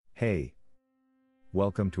Hey!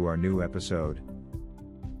 Welcome to our new episode.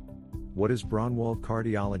 What is Braunwald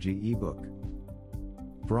Cardiology ebook?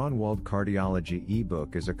 Braunwald Cardiology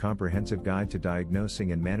ebook is a comprehensive guide to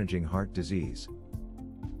diagnosing and managing heart disease.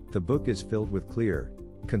 The book is filled with clear,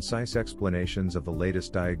 concise explanations of the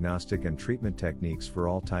latest diagnostic and treatment techniques for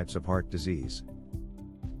all types of heart disease.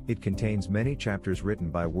 It contains many chapters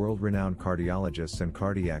written by world-renowned cardiologists and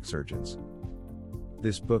cardiac surgeons.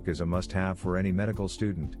 This book is a must-have for any medical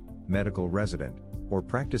student, medical resident, or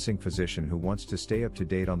practicing physician who wants to stay up to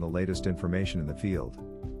date on the latest information in the field.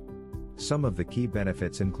 Some of the key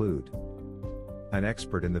benefits include: an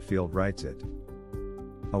expert in the field writes it.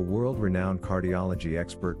 A world-renowned cardiology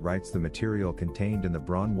expert writes the material contained in the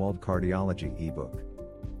Braunwald Cardiology ebook.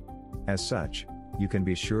 As such, you can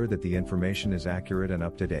be sure that the information is accurate and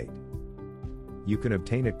up to date. You can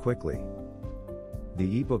obtain it quickly.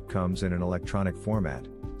 The ebook comes in an electronic format,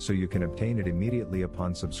 so you can obtain it immediately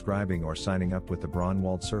upon subscribing or signing up with the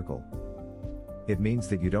Braunwald Circle. It means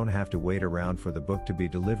that you don't have to wait around for the book to be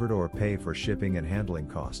delivered or pay for shipping and handling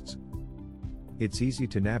costs. It's easy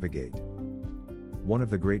to navigate. One of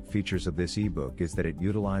the great features of this ebook is that it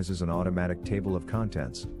utilizes an automatic table of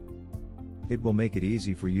contents. It will make it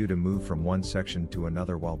easy for you to move from one section to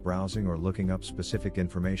another while browsing or looking up specific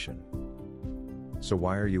information. So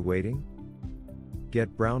why are you waiting?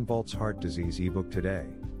 Get Braunwald's Heart Disease ebook today.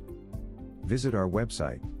 Visit our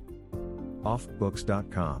website,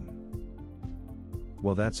 offbooks.com.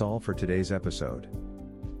 Well, that's all for today's episode.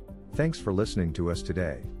 Thanks for listening to us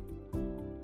today.